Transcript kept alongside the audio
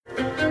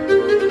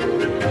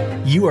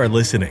You are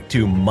listening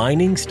to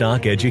Mining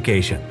Stock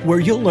Education, where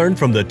you'll learn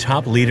from the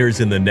top leaders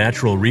in the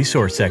natural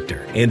resource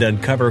sector and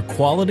uncover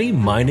quality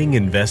mining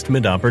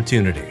investment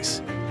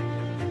opportunities.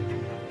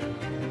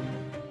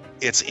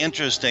 It's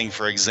interesting,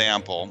 for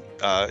example,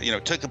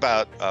 it took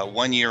about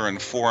 1 year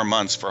and 4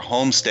 months for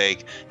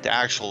Homestake to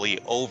actually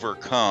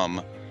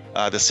overcome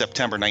the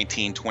September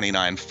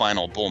 1929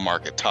 final bull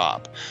market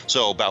top.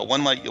 So about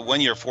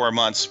 1 year, 4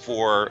 months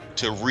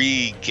to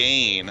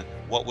regain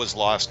what was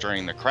lost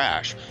during the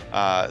crash.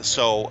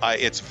 So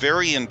it's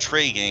very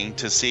intriguing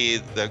to see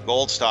the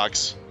gold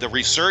stocks, the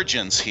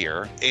resurgence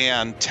here,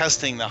 and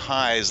testing the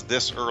highs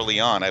this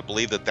early on. I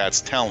believe that's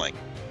telling.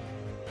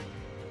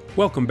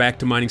 Welcome back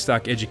to Mining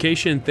Stock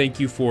Education. Thank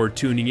you for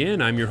tuning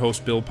in. I'm your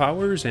host, Bill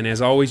Powers, and as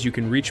always, you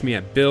can reach me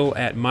at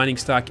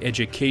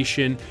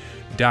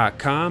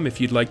bill@miningstockeducation.com.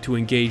 If you'd like to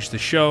engage the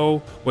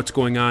show, what's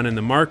going on in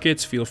the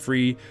markets, feel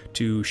free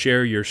to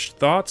share your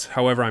thoughts.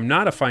 However, I'm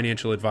not a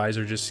financial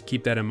advisor. Just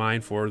keep that in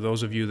mind for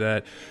those of you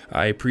that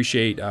I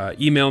appreciate.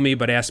 Email me,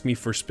 but ask me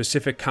for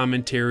specific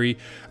commentary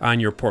on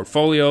your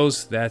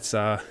portfolios. That's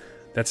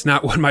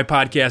not what my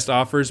podcast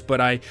offers, but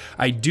I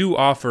do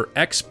offer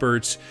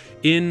experts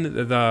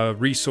in the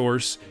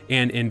resource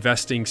and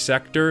investing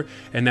sector,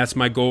 and that's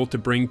my goal, to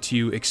bring to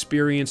you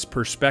experienced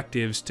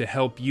perspectives to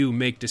help you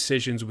make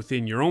decisions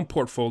within your own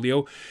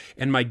portfolio.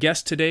 And my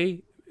guest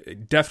today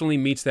definitely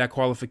meets that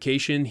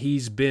qualification.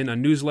 He's been a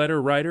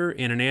newsletter writer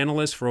and an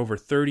analyst for over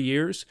 30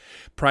 years.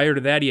 Prior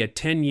to that, he had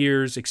 10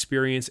 years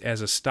experience as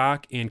a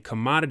stock and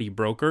commodity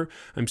broker.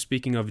 I'm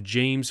speaking of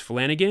James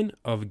Flanagan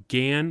of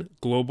Gann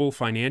Global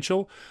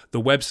Financial.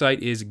 The website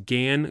is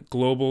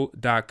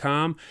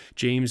gannglobal.com.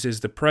 James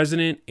is the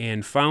president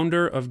and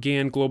founder of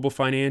Gann Global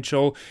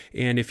Financial.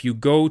 And if you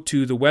go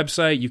to the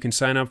website, you can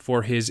sign up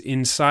for his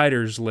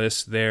insiders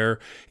list there,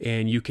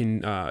 and you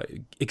can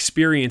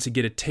experience and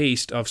get a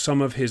taste of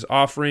some of his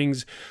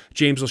offerings.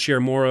 James will share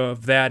more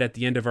of that at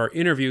the end of our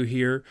interview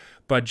here.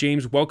 But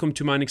James, welcome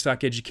to Mining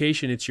Stock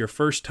Education. It's your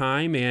first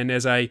time, and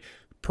as I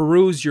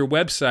peruse your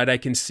website, I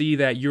can see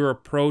that your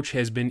approach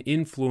has been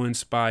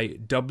influenced by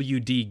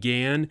W.D.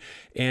 Gann.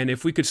 And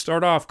if we could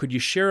start off, could you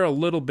share a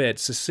little bit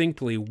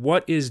succinctly,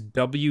 what is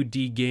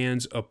W.D.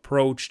 Gann's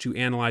approach to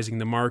analyzing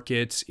the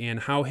markets,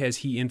 and how has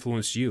he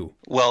influenced you?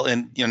 Well,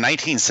 in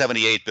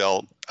 1978,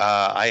 Bill,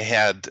 I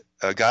had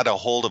got a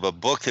hold of a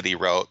book that he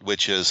wrote,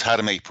 which is How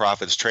to Make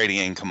Profits Trading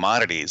in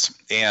Commodities.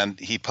 And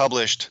he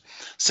published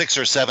 6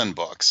 or 7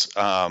 books.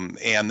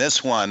 And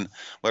this one,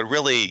 what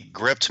really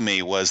gripped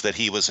me was that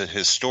he was a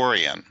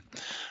historian.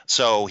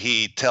 So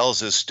he tells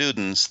his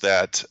students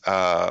that,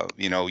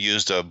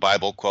 used a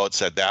Bible quote,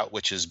 said, "That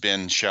which has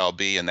been shall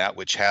be, and that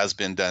which has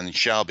been done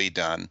shall be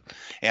done.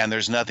 And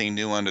there's nothing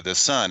new under the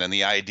sun." And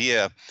the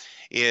idea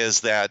is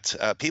that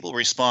people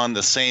respond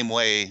the same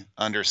way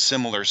under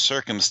similar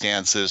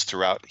circumstances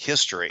throughout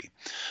history.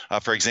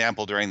 For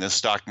example, during the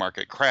stock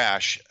market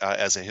crash,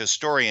 as a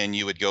historian,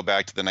 you would go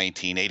back to the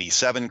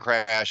 1987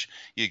 crash,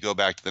 you'd go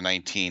back to the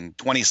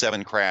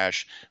 1927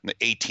 crash, the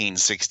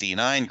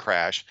 1869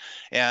 crash,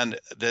 and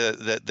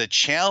the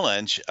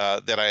challenge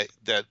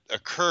that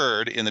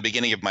occurred in the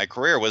beginning of my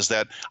career was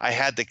that I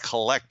had to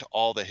collect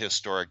all the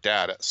historic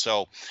data.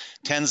 So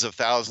tens of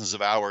thousands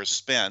of hours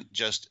spent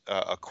just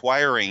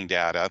acquiring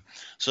data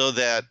so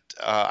that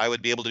I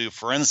would be able to do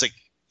forensic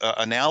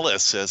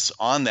analysis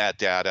on that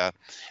data,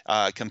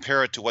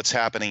 compare it to what's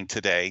happening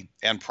today,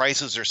 and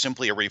prices are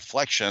simply a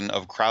reflection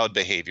of crowd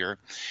behavior,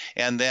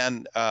 and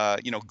then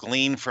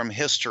glean from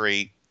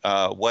history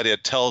what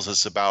it tells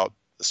us about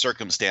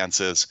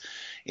circumstances.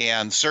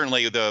 And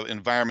certainly the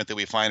environment that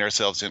we find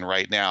ourselves in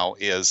right now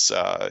is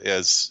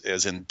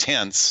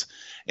intense,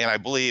 and I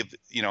believe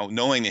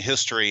knowing the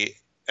history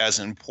as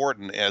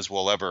important as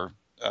we'll ever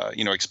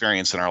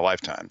experience in our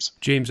lifetimes.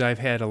 James, I've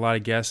had a lot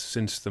of guests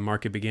since the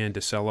market began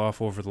to sell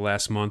off over the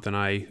last month, and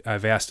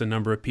I've asked a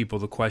number of people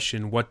the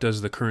question, what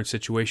does the current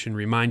situation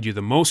remind you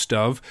the most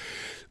of?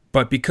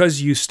 But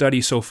because you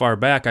study so far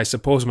back, I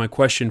suppose my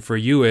question for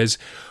you is,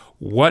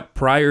 what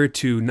prior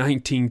to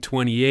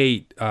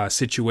 1928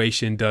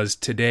 situation does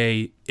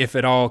today, if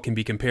at all can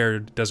be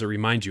compared, does it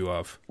remind you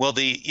of? Well,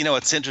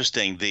 it's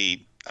interesting.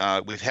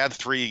 We've had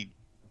 3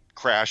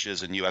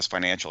 crashes in U.S.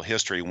 financial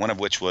history, one of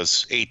which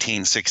was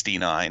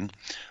 1869,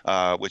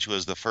 which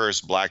was the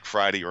first Black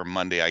Friday or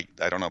Monday.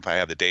 I don't know if I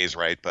have the days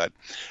right, but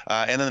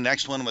and then the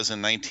next one was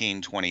in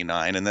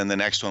 1929, and then the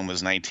next one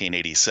was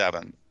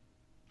 1987.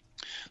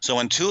 So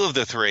in 2 of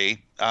the 3,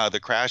 the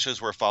crashes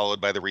were followed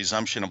by the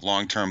resumption of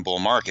long-term bull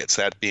markets,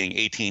 that being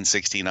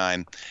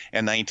 1869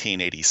 and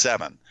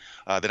 1987.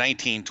 The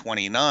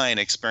 1929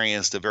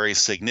 experienced a very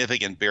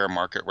significant bear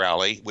market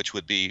rally, which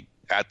would be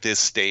at this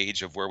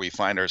stage of where we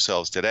find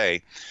ourselves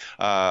today,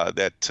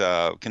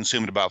 that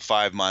consumed about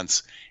 5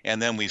 months,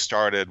 and then we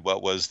started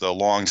what was the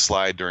long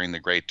slide during the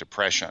Great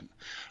Depression.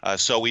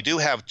 So we do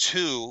have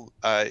 2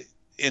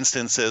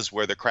 instances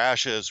where the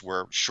crashes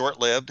were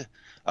short-lived,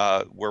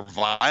 were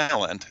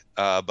violent,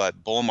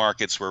 but bull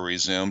markets were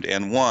resumed,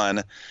 and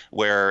one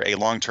where a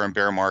long-term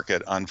bear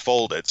market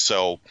unfolded.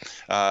 So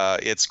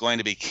it's going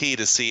to be key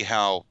to see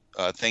how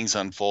things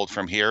unfold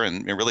from here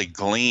and really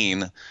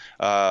glean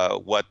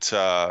what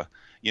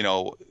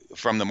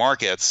from the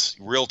markets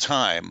real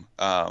time.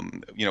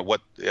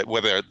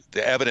 Whether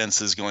the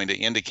evidence is going to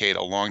indicate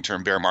a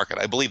long-term bear market.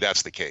 I believe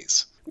that's the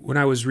case. When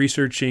I was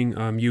researching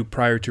you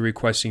prior to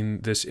requesting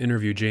this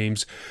interview,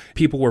 James,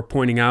 people were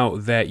pointing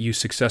out that you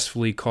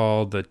successfully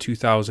called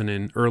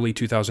the early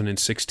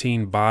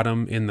 2016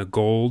 bottom in the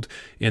gold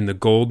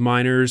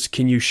miners.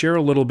 Can you share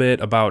a little bit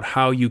about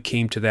how you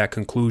came to that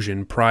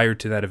conclusion prior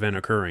to that event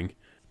occurring?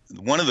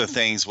 One of the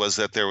things was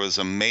that there was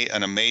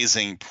an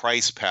amazing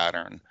price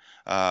pattern.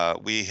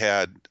 We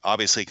had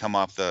obviously come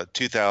off the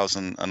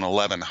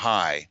 2011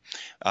 high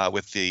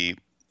with the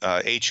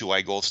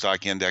HUI Gold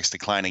Stock Index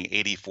declining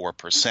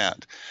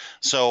 84%.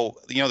 So,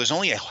 there's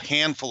only a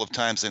handful of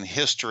times in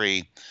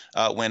history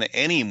when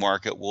any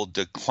market will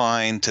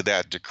decline to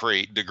that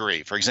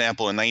degree. For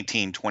example, in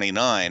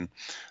 1929,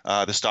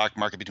 the stock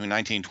market between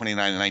 1929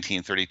 and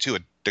 1932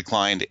 had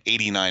declined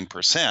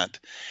 89%.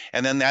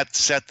 And then that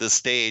set the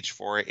stage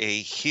for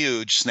a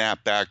huge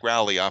snapback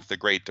rally off the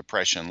Great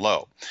Depression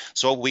low.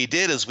 So what we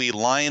did is we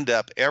lined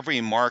up every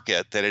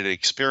market that had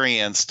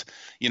experienced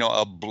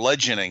a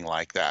bludgeoning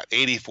like that,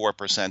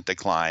 84%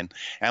 decline.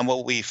 And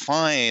what we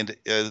find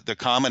is the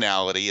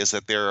commonality is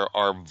that there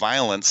are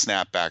violent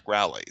snapback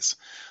rallies.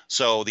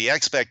 So the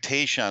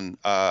expectation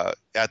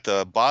at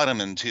the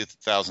bottom in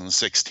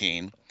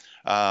 2016,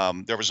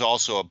 there was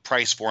also a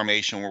price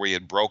formation where we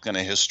had broken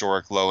a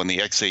historic low in the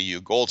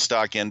XAU Gold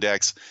Stock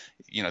Index,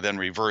 then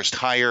reversed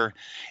higher.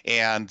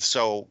 And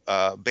so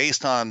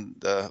based on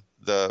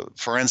the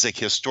forensic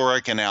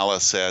historic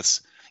analysis,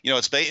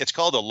 it's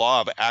called the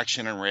law of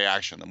action and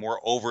reaction. The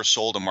more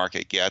oversold a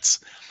market gets,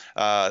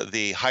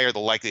 the higher the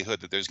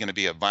likelihood that there's going to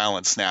be a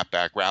violent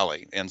snapback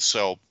rally. And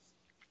so,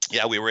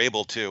 we were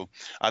able to.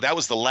 That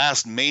was the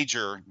last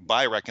major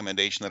buy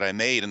recommendation that I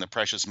made in the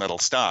precious metal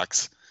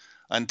stocks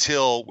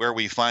until where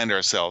we find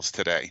ourselves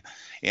today.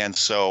 And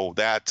so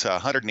that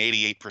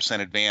 188%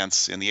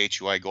 advance in the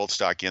HUI Gold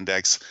Stock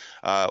Index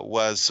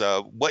was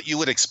what you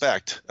would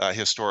expect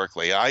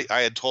historically. I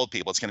had told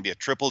people it's going to be a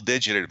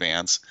triple-digit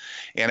advance,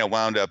 and it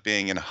wound up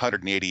being an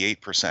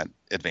 188%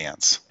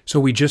 advance. So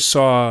we just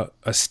saw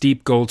a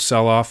steep gold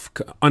sell-off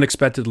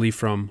unexpectedly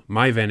from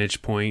my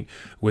vantage point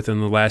within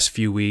the last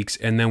few weeks,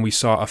 and then we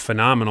saw a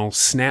phenomenal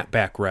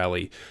snapback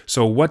rally.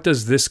 So what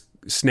does this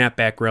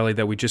snapback rally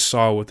that we just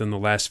saw within the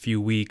last few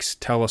weeks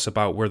tell us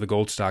about where the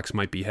gold stocks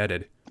might be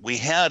headed?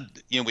 We've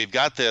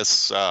got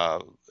this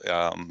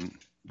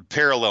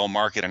parallel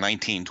market in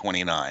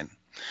 1929.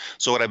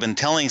 So what I've been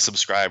telling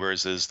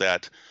subscribers is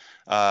that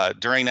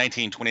during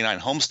 1929,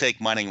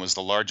 Homestake Mining was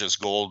the largest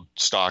gold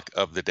stock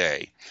of the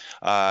day.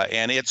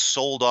 And it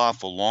sold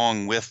off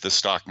along with the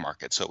stock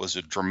market. So it was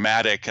a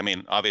dramatic,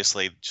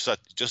 obviously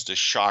just a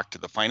shock to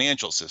the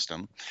financial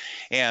system.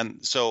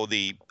 And so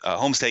the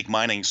Homestake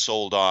Mining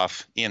sold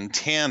off in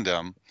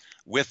tandem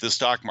with the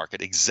stock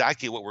market,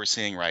 exactly what we're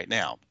seeing right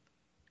now.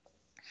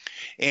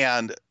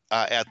 And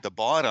at the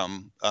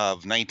bottom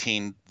of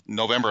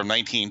November of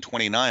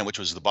 1929, which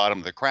was the bottom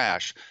of the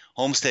crash,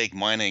 Homestake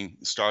Mining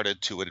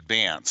started to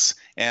advance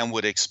and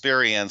would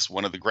experience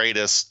one of the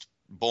greatest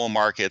bull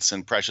markets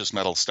in precious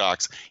metal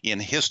stocks in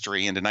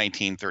history into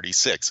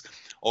 1936,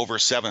 over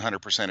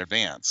 700%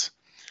 advance.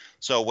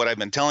 So what I've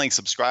been telling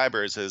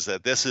subscribers is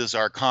that this is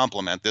our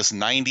complement. This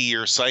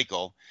 90-year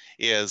cycle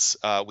is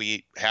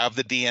we have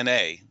the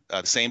DNA,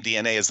 the same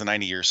DNA as the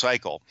 90-year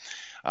cycle.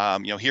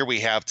 Here we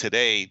have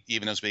today,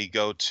 even as we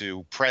go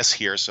to press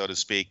here, so to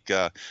speak,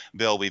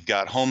 Bill, we've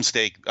got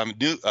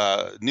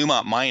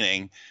Newmont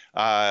Mining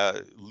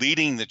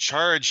leading the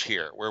charge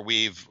here, where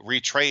we've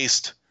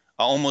retraced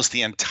almost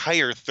the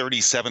entire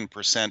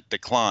 37%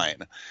 decline.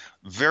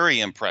 Very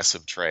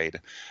impressive trade.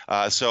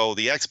 So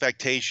the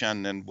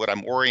expectation and what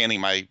I'm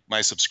orienting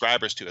my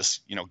subscribers to is,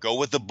 go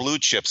with the blue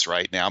chips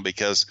right now,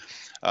 because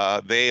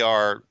they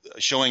are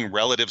showing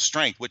relative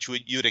strength, which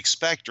you'd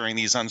expect during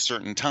these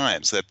uncertain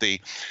times, that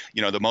the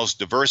most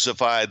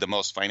diversified, the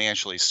most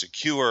financially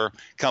secure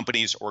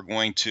companies are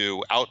going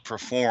to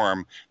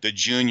outperform the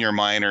junior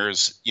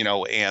miners,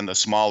 and the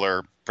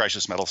smaller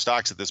precious metal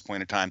stocks at this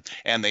point in time,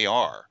 and they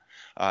are.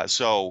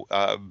 So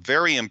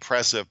very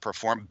impressive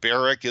performance.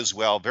 Barrick as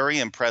well, very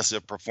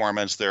impressive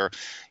performance. They're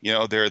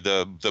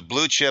the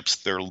blue chips.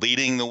 They're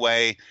leading the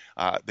way.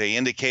 They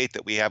indicate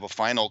that we have a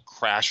final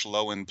crash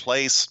low in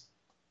place.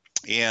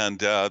 And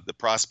the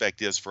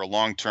prospect is for a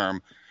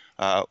long-term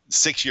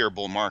 6-year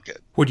bull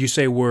market. Would you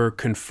say we're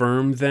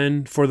confirmed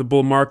then for the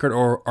bull market,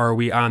 or are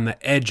we on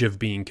the edge of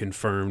being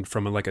confirmed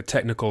from a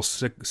technical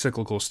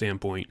cyclical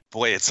standpoint?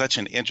 Boy, it's such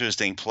an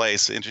interesting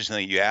place. Interesting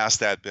that you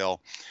asked that,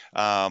 Bill.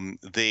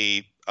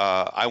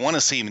 I want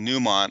to see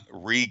Newmont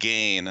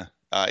regain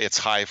its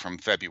high from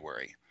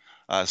February.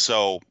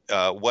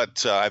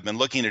 What I've been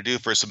looking to do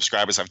for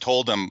subscribers, I've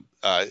told them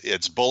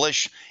it's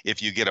bullish.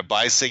 If you get a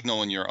buy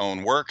signal in your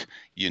own work,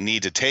 you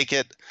need to take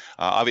it.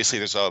 Obviously,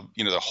 there's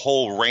the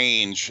whole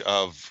range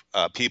of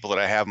people that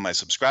I have in my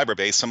subscriber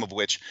base, some of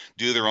which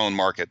do their own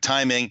market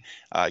timing,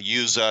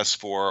 use us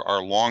for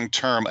our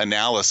long-term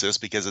analysis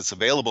because it's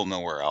available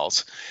nowhere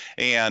else.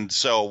 And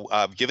so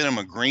I've given them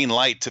a green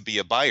light to be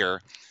a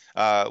buyer.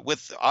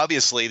 With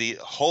obviously the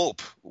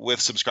hope with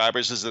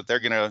subscribers is that they're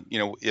going to,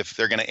 if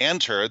they're going to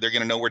enter, they're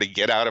going to know where to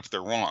get out if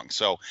they're wrong.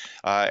 So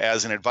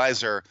as an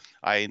advisor,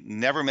 I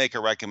never make a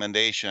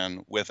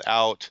recommendation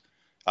without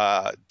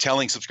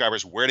telling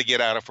subscribers where to get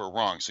out if we're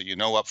wrong, so you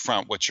know up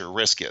front what your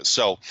risk is.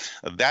 So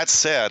that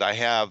said,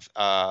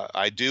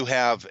 I do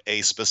have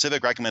a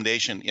specific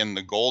recommendation in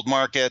the gold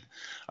market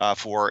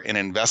for an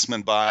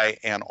investment buy,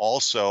 and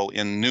also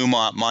in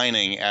Newmont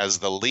Mining as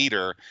the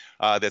leader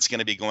that's going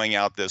to be going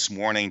out this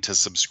morning to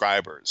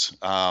subscribers.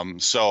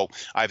 So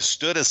I've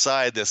stood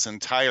aside this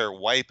entire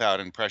wipeout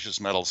in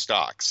precious metal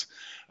stocks.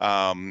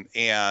 But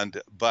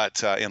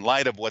in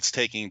light of what's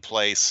taking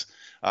place,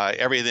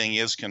 everything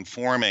is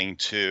conforming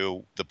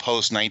to the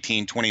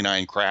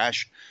post-1929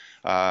 crash.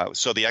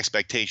 So the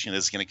expectation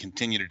is going to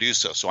continue to do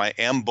so. So I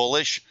am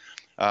bullish.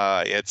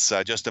 It's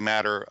just a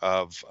matter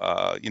of,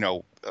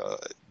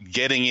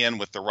 getting in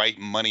with the right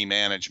money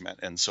management.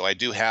 And so I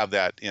do have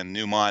that in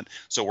Newmont.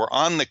 So we're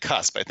on the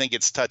cusp. I think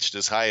it's touched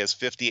as high as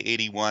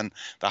 50.81.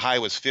 The high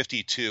was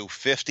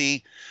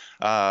 52.50.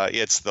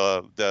 It's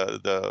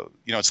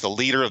it's the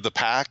leader of the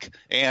pack,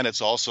 and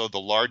it's also the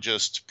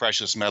largest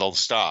precious metal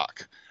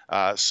stock.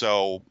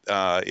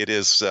 It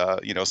is,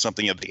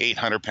 something of the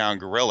 800-pound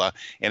gorilla.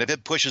 And if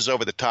it pushes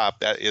over the top,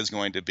 that is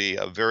going to be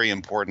a very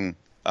important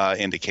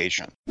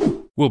indication.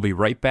 We'll be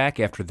right back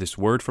after this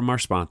word from our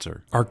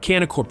sponsor.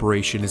 Arcana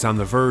Corporation is on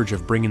the verge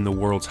of bringing the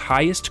world's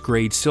highest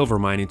grade silver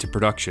mine into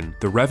production.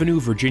 The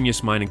Revenue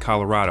Virginius mine in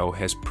Colorado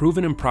has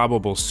proven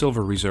improbable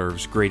silver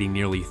reserves grading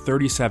nearly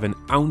 37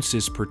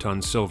 ounces per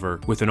ton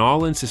silver, with an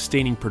all-in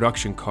sustaining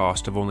production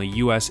cost of only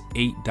US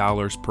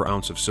 $8 per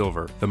ounce of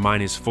silver. The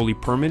mine is fully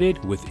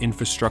permitted with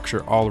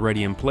infrastructure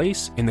already in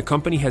place, and the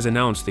company has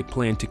announced they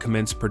plan to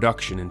commence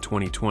production in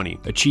 2020.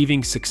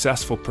 Achieving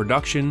successful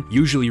production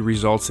usually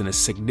results in a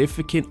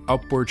significant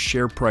upward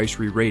share price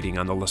re-rating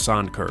on the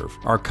Lassonde curve.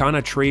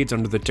 Arcana trades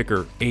under the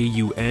ticker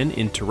AUN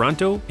in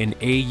Toronto and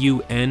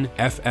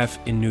AUNFF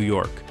in New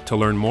York. To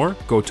learn more,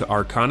 go to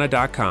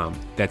arcana.com.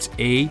 That's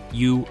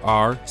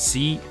AURCANA.com.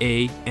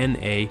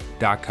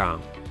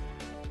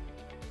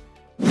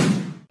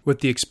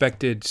 With the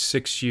expected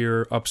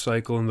 6-year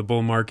upcycle in the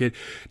bull market,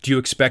 do you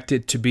expect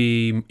it to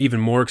be even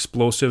more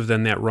explosive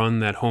than that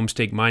run that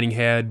Homestake Mining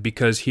had?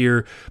 Because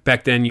here,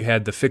 back then, you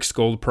had the fixed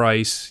gold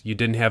price, you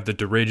didn't have the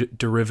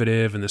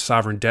derivative and the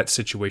sovereign debt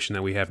situation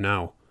that we have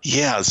now.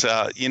 Yes,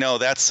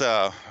 that's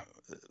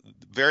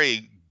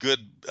very good.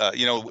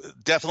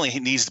 Definitely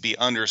needs to be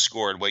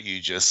underscored what you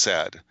just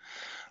said.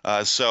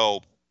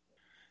 So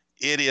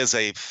it is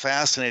a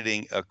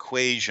fascinating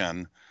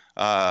equation.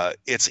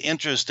 It's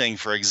interesting,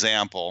 for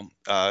example,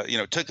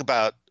 it took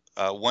about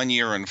 1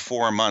 year and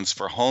 4 months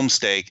for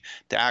Homestake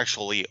to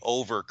actually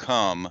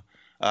overcome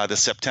the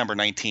September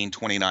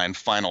 1929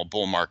 final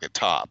bull market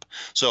top.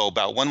 So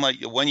about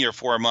 1 year,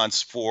 4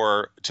 months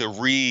to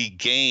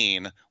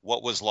regain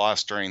what was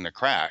lost during the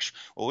crash.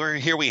 Well,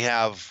 here we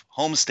have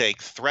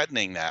Homestake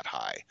threatening that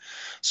high.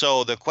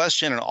 So the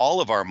question in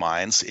all of our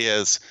minds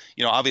is,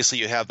 obviously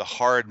you have the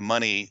hard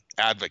money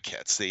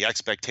advocates, the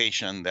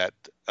expectation that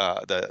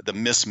the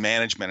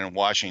mismanagement in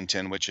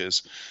Washington, which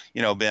has,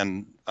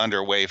 been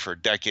underway for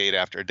decade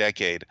after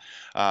decade.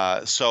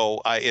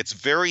 So it's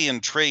very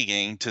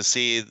intriguing to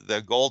see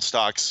the gold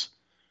stocks,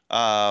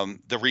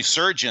 the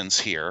resurgence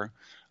here,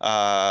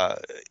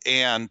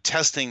 and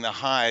testing the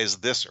highs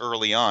this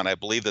early on. I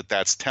believe that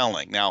that's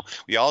telling. Now,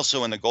 we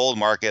also in the gold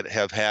market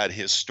have had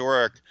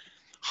historic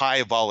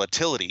high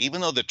volatility,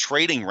 even though the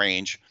trading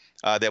range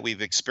that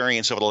we've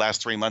experienced over the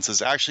last 3 months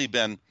has actually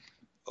been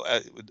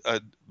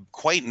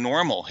quite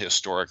normal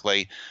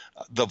historically.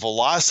 The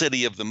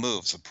velocity of the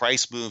moves, the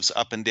price moves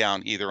up and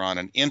down either on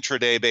an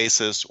intraday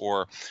basis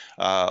or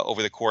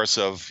over the course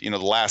of the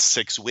last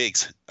 6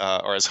 weeks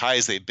are as high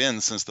as they've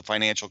been since the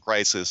financial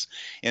crisis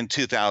in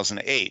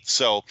 2008.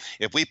 So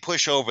if we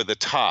push over the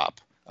top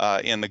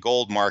in the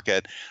gold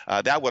market,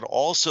 that would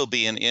also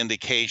be an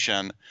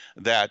indication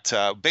that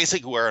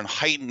basically we're in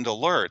heightened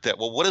alert that,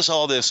 well, what does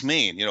all this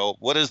mean?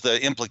 What is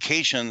the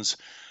implications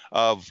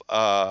of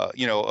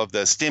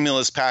the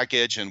stimulus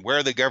package and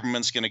where the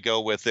government's going to go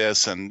with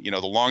this and,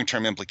 the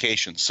long-term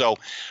implications. So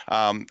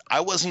I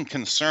wasn't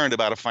concerned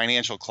about a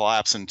financial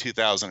collapse in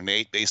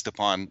 2008 based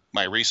upon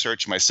my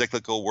research, my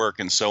cyclical work,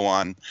 and so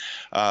on.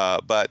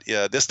 But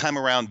this time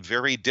around,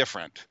 very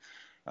different.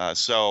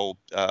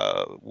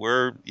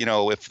 We're,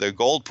 if the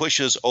gold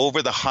pushes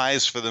over the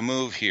highs for the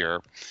move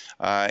here,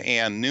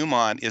 and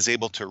Newmont is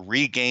able to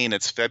regain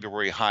its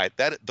February high,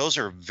 those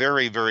are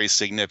very, very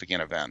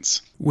significant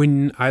events.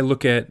 When I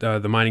look at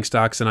the mining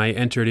stocks, and I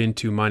entered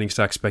into mining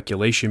stock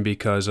speculation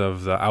because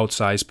of the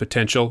outsized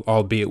potential,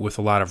 albeit with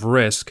a lot of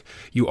risk,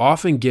 you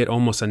often get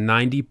almost a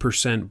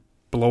 90%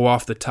 blow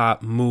off the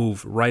top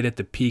move right at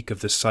the peak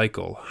of the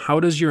cycle. How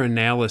does your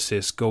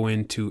analysis go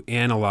into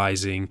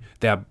analyzing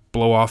that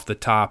blow off the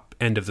top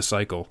end of the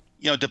cycle?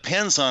 It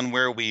depends on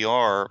where we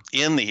are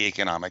in the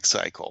economic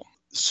cycle.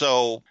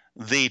 So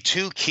the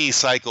two key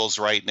cycles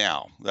right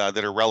now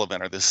that are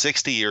relevant are the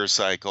 60-year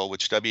cycle,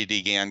 which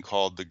W.D. Gann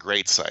called the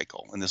Great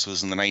Cycle. And this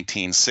was in the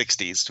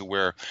 1960s, to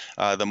where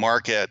the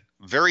market,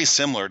 very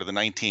similar to the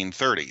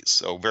 1930s,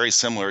 so very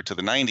similar to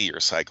the 90-year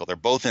cycle. They're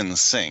both in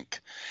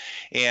sync.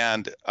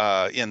 And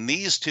in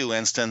these two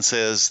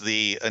instances,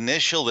 the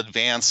initial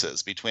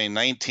advances between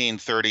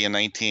 1930 and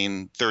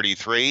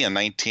 1933 and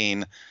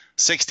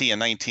 1960 and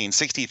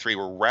 1963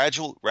 were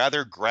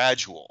rather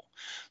gradual.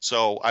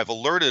 So I've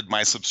alerted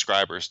my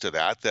subscribers to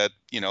that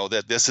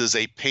this is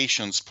a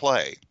patience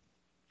play.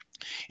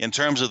 In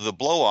terms of the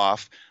blow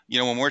off,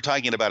 when we're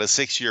talking about a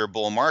 6-year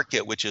bull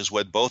market, which is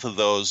what both of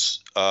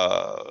those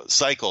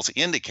cycles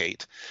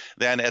indicate,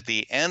 then at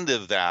the end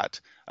of that,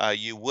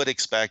 you would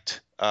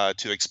expect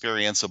to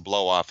experience a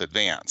blow-off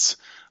advance.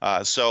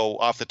 So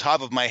off the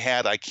top of my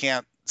head, I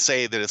can't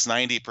say that it's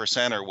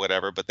 90% or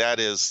whatever, but that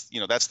is,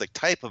 that's the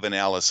type of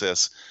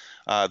analysis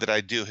that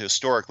I do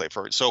historically.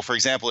 For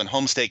example, in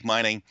home stake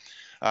mining,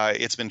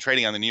 it's been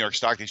trading on the New York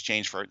Stock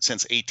Exchange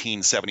since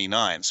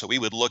 1879. So we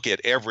would look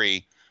at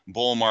every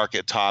bull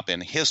market top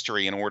in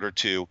history in order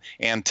to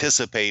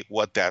anticipate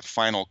what that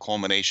final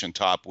culmination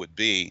top would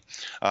be.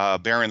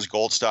 Barron's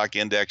Gold Stock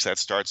Index, that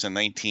starts in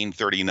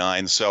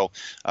 1939. So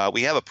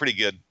we have a pretty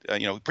good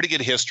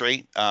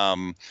history.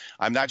 I'm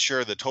not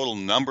sure the total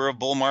number of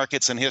bull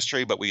markets in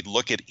history, but we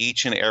look at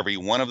each and every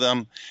one of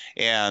them.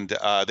 And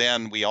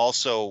then we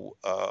also,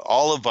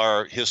 all of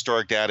our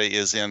historic data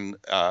is in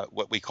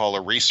what we call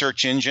a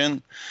research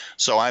engine.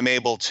 So I'm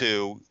able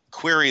to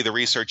query the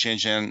research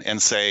engine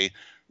and say,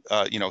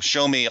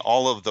 show me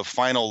all of the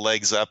final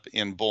legs up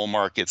in bull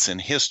markets in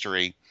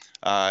history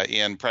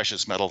in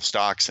precious metal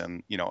stocks,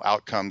 and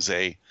out comes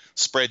a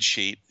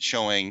spreadsheet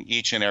showing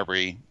each and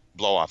every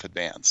blow-off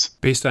advance.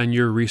 Based on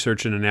your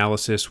research and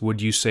analysis,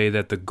 would you say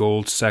that the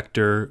gold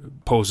sector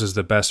poses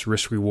the best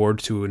risk-reward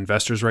to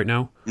investors right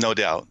now? No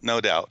doubt,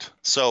 no doubt.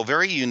 So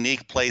very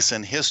unique place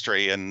in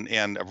history,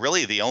 and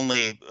really the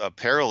only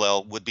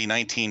parallel would be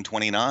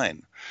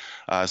 1929.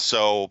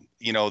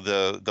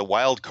 The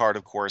wild card,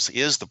 of course,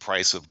 is the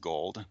price of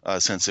gold,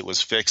 since it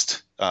was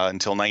fixed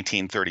until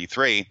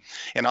 1933,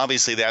 and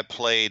obviously that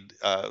played,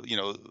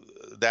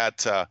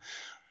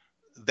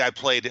 that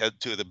played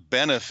to the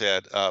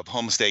benefit of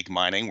home stake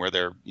mining, where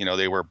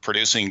they were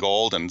producing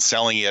gold and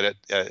selling it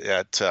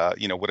at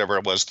whatever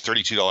it was,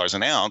 $32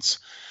 an ounce.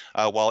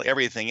 While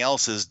everything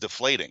else is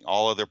deflating.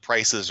 All of their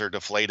prices are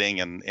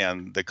deflating,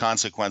 and the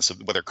consequence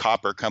of whether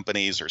copper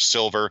companies or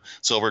silver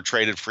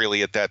traded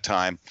freely at that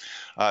time.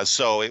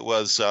 So it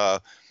was,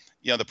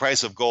 the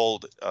price of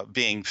gold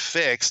being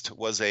fixed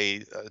was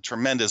a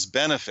tremendous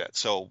benefit.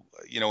 So,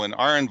 in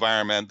our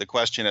environment, the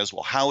question is,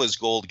 well, how is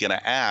gold going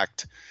to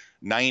act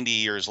 90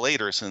 years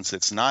later, since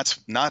it's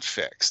not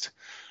fixed?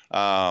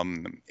 That's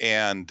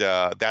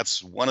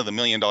one of the $1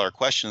 million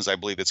questions, I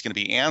believe, that's going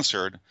to be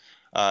answered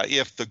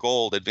if the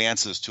gold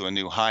advances to a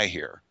new high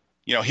here.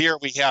 Here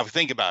we have,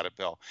 think about it,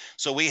 Bill.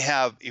 So we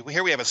have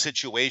a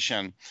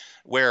situation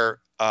where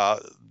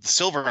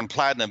silver and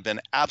platinum have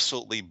been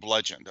absolutely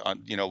bludgeoned,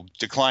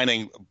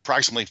 declining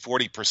approximately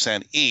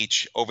 40%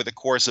 each over the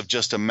course of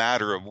just a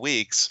matter of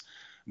weeks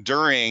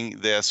during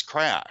this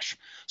crash.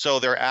 So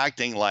they're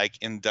acting like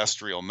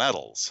industrial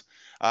metals.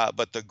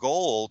 But the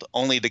gold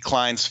only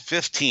declines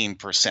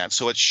 15%.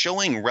 So it's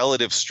showing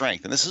relative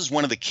strength. And this is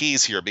one of the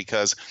keys here,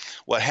 because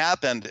what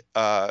happened,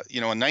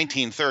 in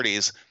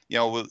 1930s,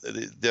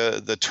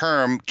 the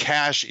term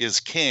cash is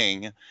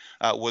king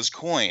was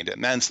coined. It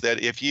meant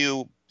that if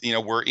you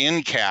were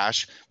in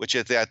cash, which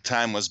at that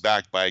time was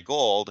backed by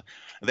gold,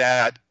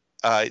 that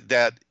at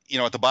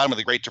the bottom of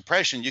the Great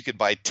Depression, you could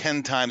buy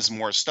 10 times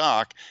more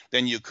stock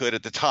than you could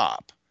at the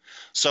top.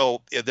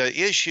 So the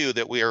issue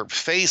that we are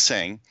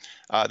facing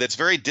that's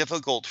very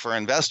difficult for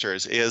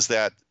investors is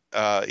to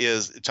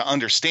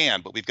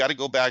understand, but we've got to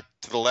go back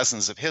to the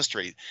lessons of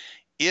history.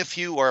 If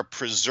you are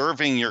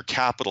preserving your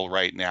capital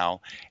right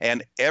now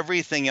and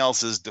everything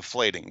else is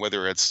deflating,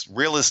 whether it's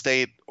real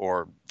estate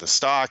or the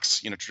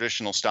stocks,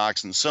 traditional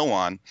stocks and so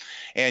on,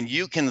 and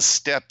you can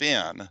step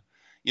in,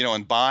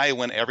 and buy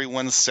when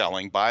everyone's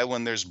selling, buy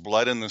when there's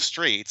blood in the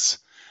streets,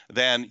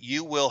 then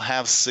you will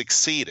have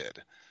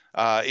succeeded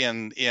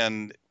in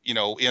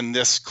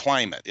this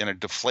climate, in a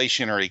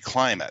deflationary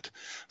climate.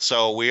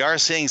 So we are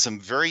seeing some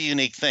very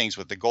unique things,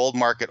 with the gold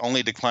market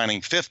only declining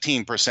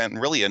 15%,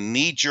 and really a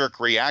knee-jerk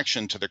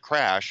reaction to the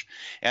crash.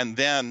 And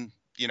then,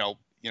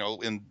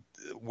 in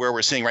where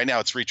we're seeing right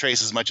now, it's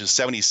retraced as much as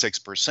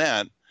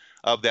 76%.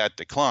 of that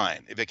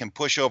decline. If it can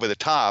push over the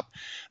top,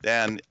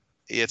 then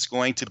it's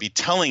going to be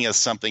telling us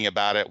something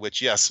about it,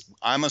 which, yes,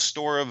 I'm a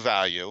store of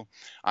value.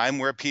 I'm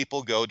where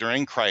people go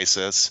during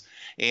crisis.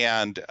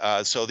 And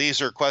so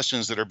these are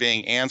questions that are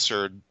being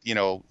answered,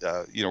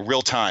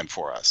 real time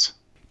for us.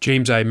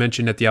 James, I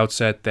mentioned at the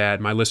outset that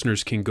my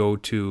listeners can go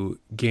to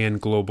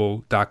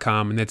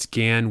GANNglobal.com, and that's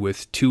GAN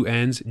with two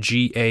N's,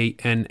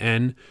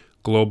 GANN,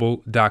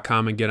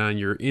 global.com, and get on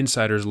your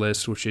insiders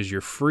list, which is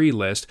your free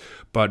list.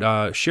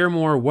 But share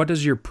more. What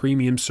does your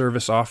premium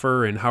service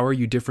offer, and how are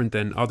you different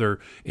than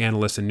other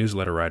analysts and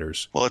newsletter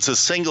writers? Well, it's a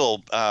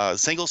single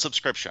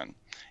subscription,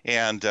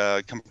 and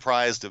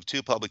comprised of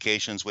two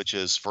publications, which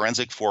is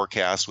Forensic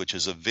Forecast, which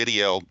is a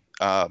video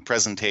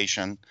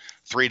presentation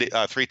three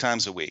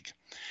times a week.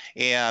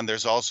 And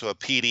there's also a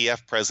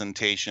PDF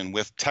presentation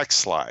with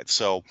text slides.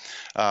 So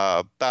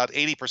about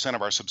 80%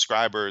 of our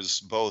subscribers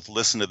both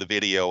listen to the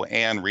video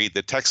and read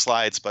the text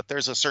slides, but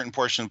there's a certain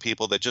portion of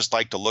people that just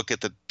like to look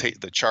at the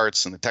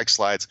charts and the text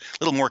slides,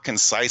 a little more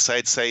concise,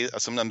 I'd say.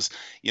 Sometimes,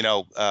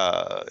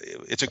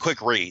 it's a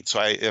quick read.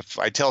 So if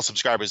I tell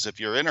subscribers, if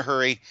you're in a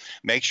hurry,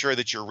 make sure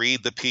that you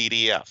read the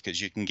PDF because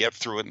you can get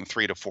through it in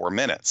 3 to 4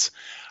 minutes.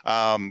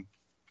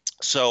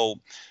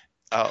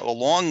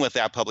 Along with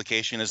that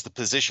publication is the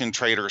Position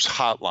Traders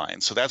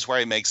Hotline. So that's where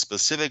I make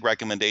specific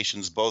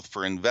recommendations both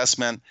for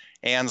investment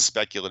and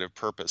speculative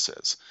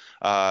purposes.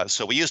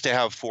 So we used to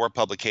have 4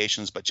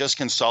 publications, but just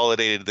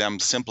consolidated them,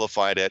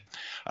 simplified it.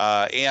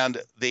 In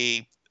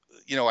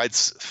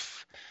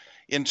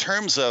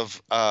terms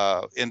of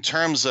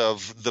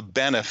the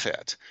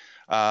benefit,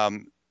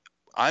 I'm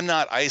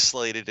not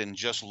isolated in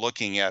just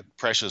looking at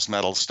precious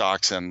metal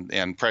stocks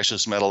and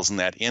precious metals in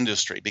that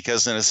industry,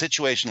 because in a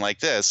situation like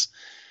this,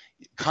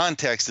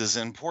 context is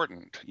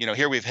important.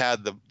 Here we've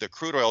had the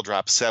crude oil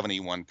drop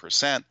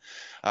 71%.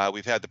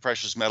 We've had the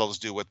precious metals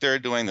do what they're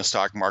doing, the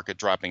stock market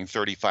dropping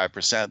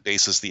 35%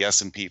 basis the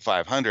S&P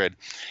 500.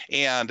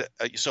 And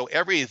so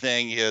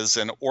everything is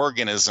an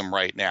organism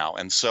right now.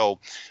 And so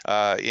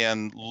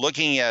in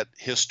looking at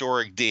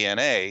historic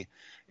DNA,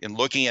 in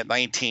looking at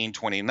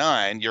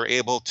 1929, you're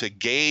able to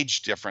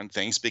gauge different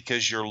things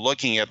because you're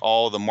looking at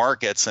all the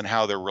markets and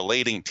how they're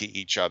relating to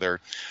each other.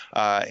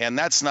 And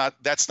that's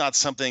not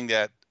something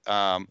that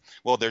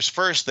there's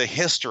first the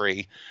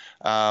history.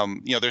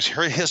 There's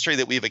history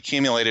that we've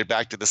accumulated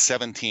back to the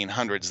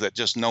 1700s that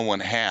just no one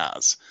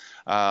has.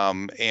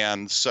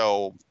 That's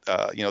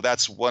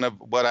one of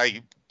what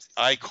I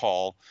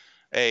call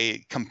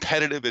a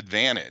competitive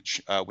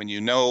advantage when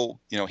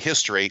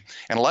history,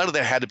 and a lot of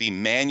that had to be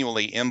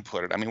manually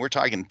inputted. I mean, we're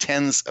talking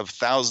tens of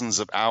thousands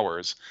of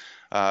hours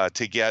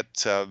to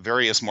get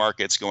various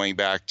markets going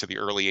back to the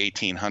early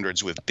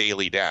 1800s with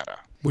daily data.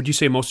 Would you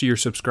say most of your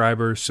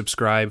subscribers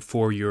subscribe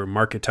for your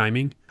market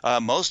timing?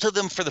 Most of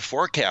them for the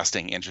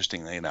forecasting,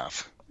 interestingly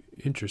enough.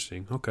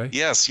 Interesting. Okay.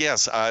 Yes,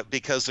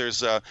 because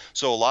there's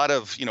so a lot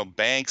of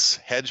banks,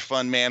 hedge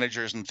fund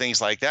managers, and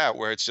things like that,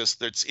 where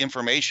it's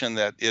information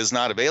that is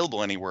not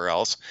available anywhere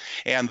else,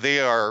 and they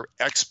are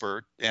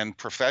expert and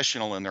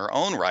professional in their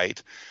own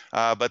right,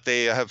 but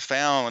they have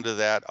found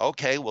that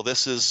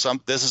this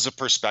is a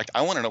perspective.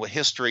 I want to know what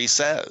history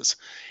says,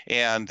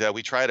 and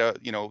we try to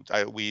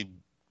we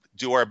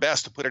do our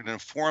best to put it in a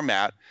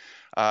format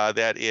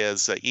that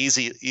is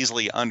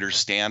easily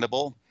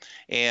understandable.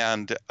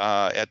 And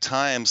at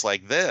times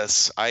like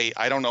this, I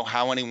don't know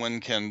how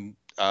anyone can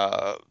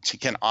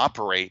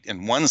operate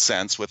in one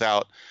sense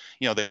without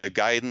the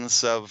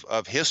guidance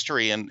of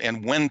history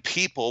and when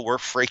people were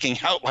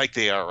freaking out like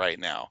they are right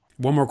now.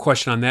 One more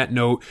question on that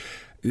note.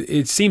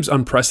 It seems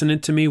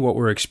unprecedented to me what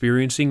we're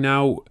experiencing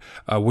now.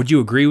 Would you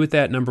agree with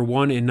that, number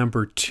one? And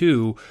number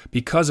two,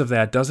 because of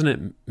that, doesn't it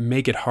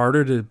make it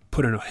harder to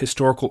put a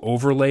historical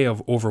overlay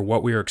over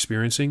what we are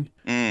experiencing?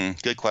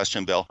 Good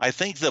question, Bill. I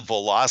think the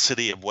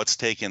velocity of what's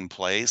taken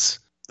place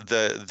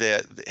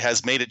that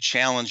has made it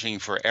challenging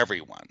for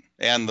everyone,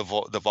 and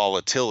the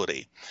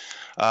volatility.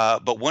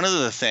 But one of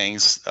the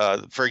things,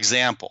 for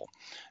example,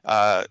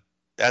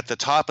 at the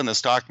top in the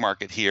stock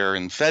market here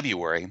in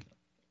February,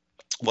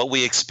 what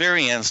we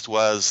experienced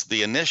was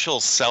the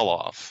initial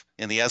sell-off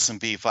in the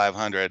S&P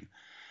 500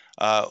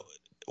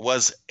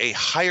 was a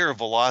higher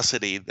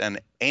velocity than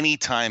any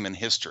time in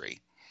history.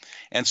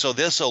 And so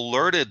this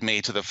alerted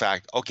me to the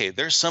fact,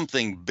 there's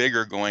something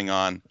bigger going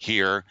on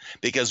here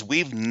because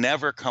we've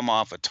never come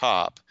off a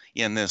top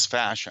in this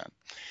fashion.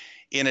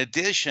 In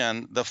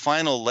addition, the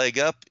final leg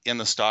up in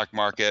the stock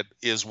market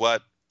is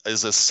what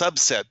is a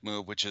subset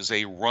move, which is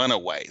a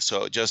runaway.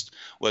 So it just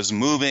was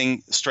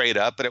moving straight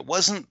up, but it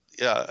wasn't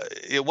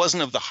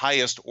of the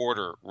highest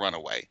order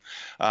runaway.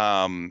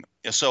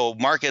 So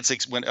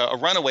markets, when a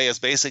runaway is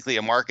basically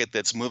a market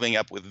that's moving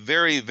up with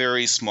very,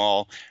 very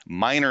small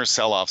minor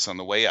sell-offs on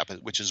the way up,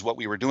 which is what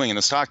we were doing in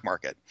the stock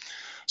market.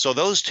 So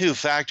those two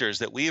factors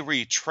that we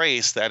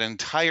retraced that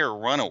entire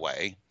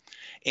runaway,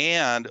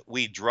 and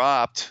we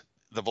dropped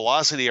the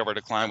velocity of our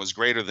decline was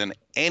greater than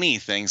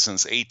anything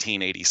since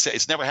 1886.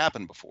 It's never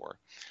happened before.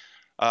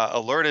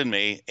 Alerted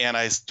me, and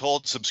I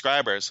told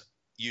subscribers,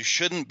 you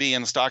shouldn't be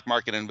in stock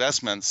market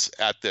investments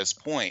at this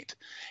point.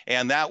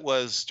 And that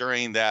was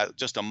during that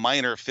just a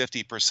minor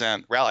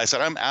 50% rally. I said,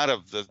 I'm out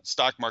of the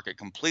stock market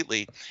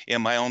completely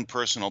in my own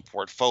personal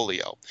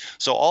portfolio.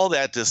 So all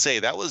that to say,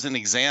 that was an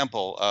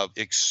example of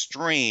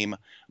extreme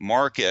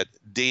market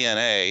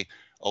DNA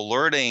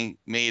alerting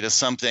me to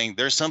something.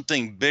 There's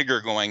something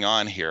bigger going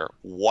on here.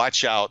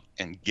 Watch out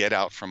and get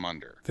out from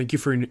under. Thank you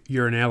for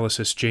your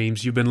analysis,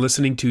 James. You've been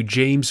listening to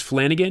James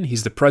Flanagan.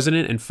 He's the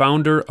president and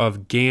founder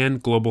of Gann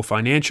Global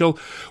Financial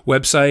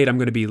website. I'm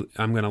going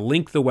to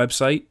link the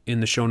website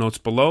in the show notes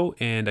below.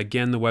 And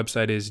again, the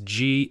website is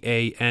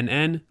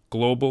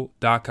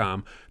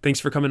GANNglobal.com. Thanks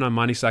for coming on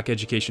Mining Stock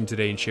Education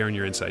today and sharing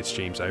your insights,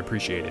 James. I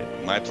appreciate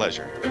it. My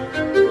pleasure.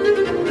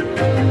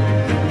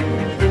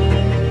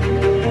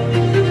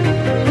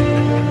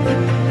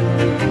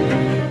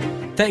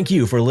 Thank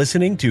you for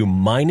listening to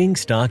Mining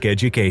Stock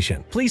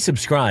Education. Please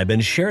subscribe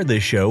and share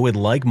this show with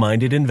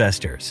like-minded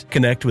investors.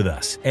 Connect with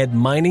us at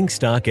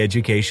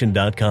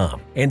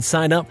miningstockeducation.com and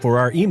sign up for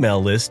our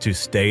email list to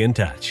stay in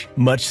touch.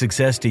 Much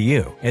success to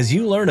you as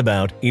you learn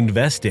about,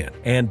 invest in,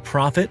 and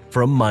profit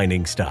from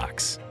mining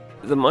stocks.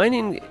 The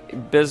mining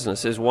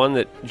business is one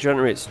that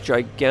generates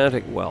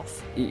gigantic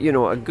wealth. You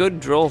know, a good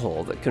drill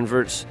hole that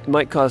converts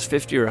might cost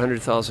 $50,000 or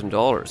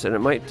 $100,000, and it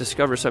might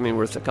discover something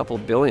worth a couple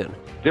billion.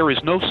 There is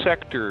no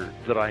sector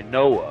that I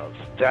know of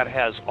that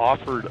has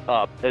offered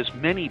up as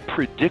many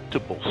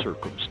predictable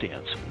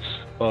circumstances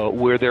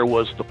where there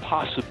was the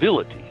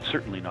possibility,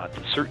 certainly not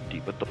the certainty,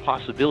 but the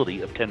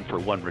possibility of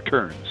 10-for-1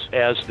 returns,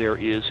 as there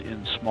is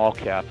in small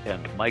cap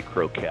and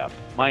micro cap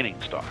mining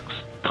stocks.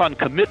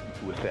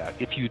 Concomitant with that,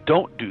 if you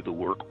don't do the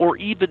work, or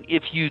even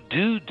if you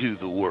do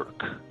the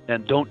work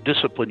and don't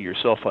discipline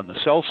yourself on the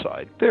sell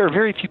side, there are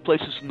very few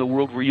places in the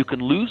world where you can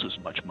lose as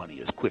much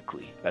money as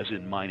quickly as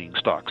in mining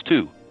stocks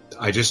too.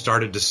 I just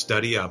started to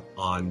study up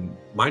on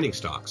mining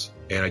stocks,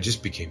 and I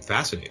just became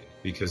fascinated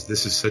because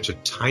this is such a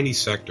tiny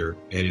sector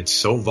and it's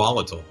so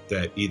volatile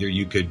that either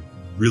you could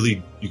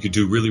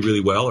do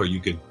really well, or you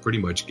could pretty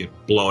much get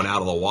blown out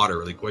of the water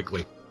really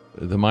quickly.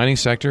 The mining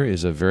sector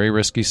is a very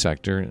risky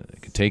sector.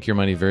 It can take your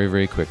money very,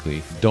 very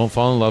quickly. Don't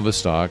fall in love with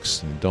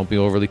stocks. Don't be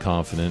overly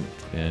confident,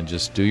 and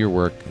just do your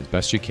work as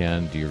best you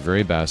can. Do your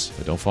very best,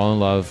 but don't fall in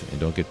love and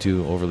don't get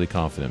too overly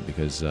confident,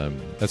 because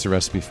that's a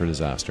recipe for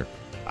disaster.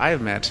 I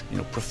have met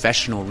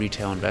professional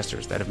retail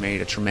investors that have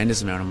made a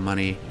tremendous amount of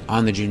money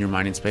on the junior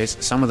mining space.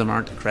 Some of them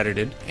aren't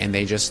accredited, and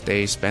they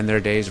spend their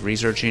days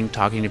researching,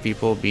 talking to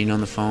people, being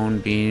on the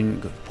phone,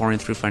 pouring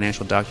through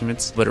financial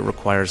documents, but it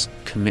requires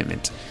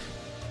commitment.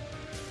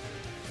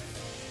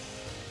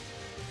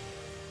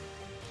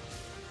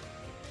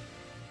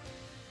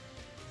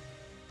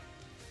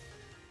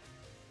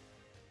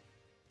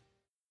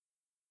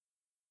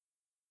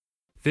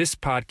 This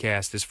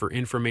podcast is for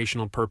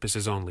informational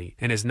purposes only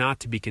and is not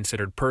to be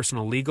considered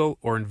personal legal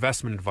or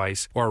investment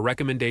advice or a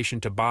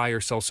recommendation to buy or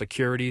sell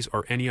securities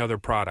or any other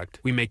product.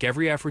 We make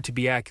every effort to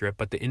be accurate,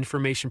 but the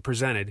information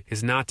presented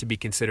is not to be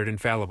considered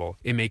infallible.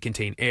 It may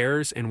contain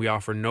errors, and we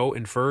offer no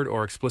inferred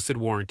or explicit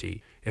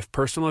warranty. If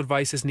personal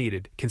advice is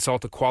needed,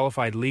 consult a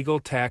qualified legal,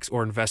 tax,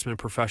 or investment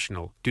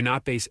professional. Do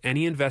not base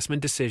any investment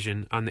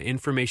decision on the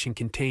information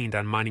contained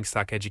on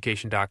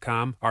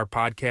miningstockeducation.com, our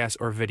podcasts,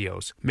 or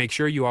videos. Make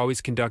sure you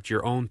always conduct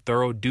your own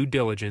thorough due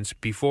diligence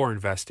before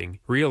investing.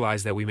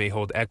 Realize that we may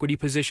hold equity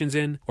positions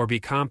in or be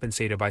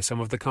compensated by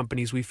some of the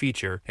companies we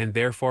feature, and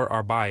therefore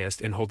are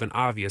biased and hold an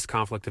obvious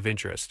conflict of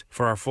interest.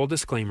 For our full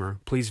disclaimer,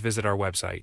 please visit our website.